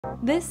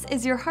This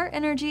is your Heart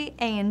Energy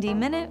A&D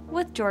Minute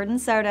with Jordan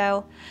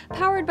Soto.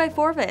 Powered by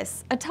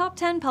Forvis, a top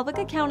 10 public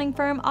accounting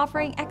firm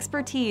offering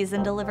expertise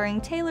in delivering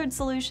tailored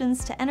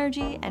solutions to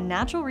energy and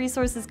natural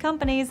resources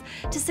companies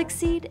to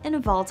succeed in a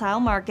volatile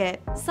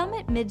market.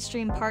 Summit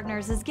Midstream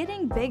Partners is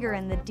getting bigger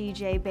in the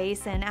DJ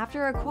Basin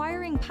after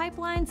acquiring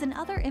pipelines and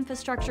other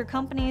infrastructure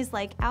companies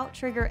like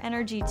Outrigger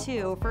Energy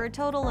 2 for a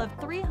total of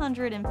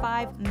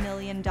 $305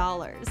 million.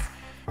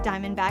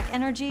 Diamondback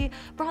Energy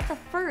brought the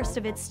first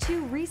of its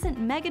two recent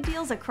mega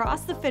deals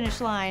across the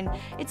finish line.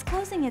 It's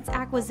closing its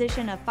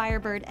acquisition of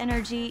Firebird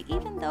Energy,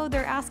 even though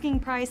their asking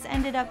price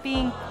ended up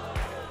being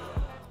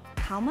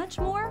how much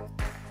more?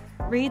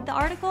 Read the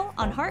article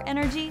on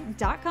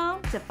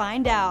heartenergy.com to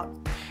find out.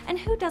 And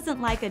who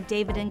doesn't like a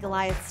David and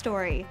Goliath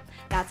story?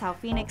 That's how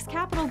Phoenix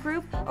Capital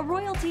Group, a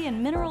royalty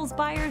and minerals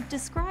buyer,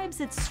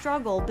 describes its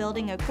struggle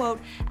building a, quote,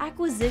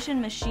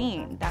 acquisition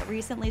machine that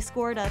recently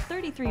scored a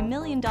 $33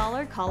 million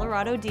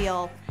Colorado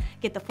deal.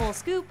 Get the full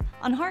scoop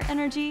on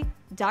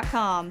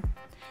heartenergy.com.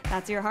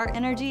 That's your Heart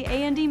Energy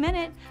A&D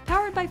Minute,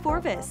 powered by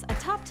Forvis, a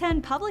top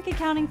 10 public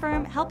accounting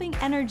firm helping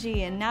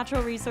energy and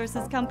natural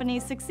resources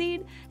companies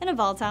succeed in a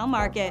volatile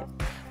market.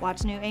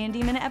 Watch new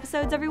A&D Minute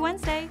episodes every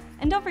Wednesday,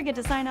 and don't forget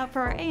to sign up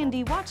for our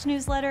A&D Watch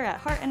newsletter at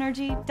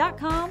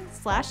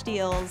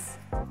heartenergy.com/deals.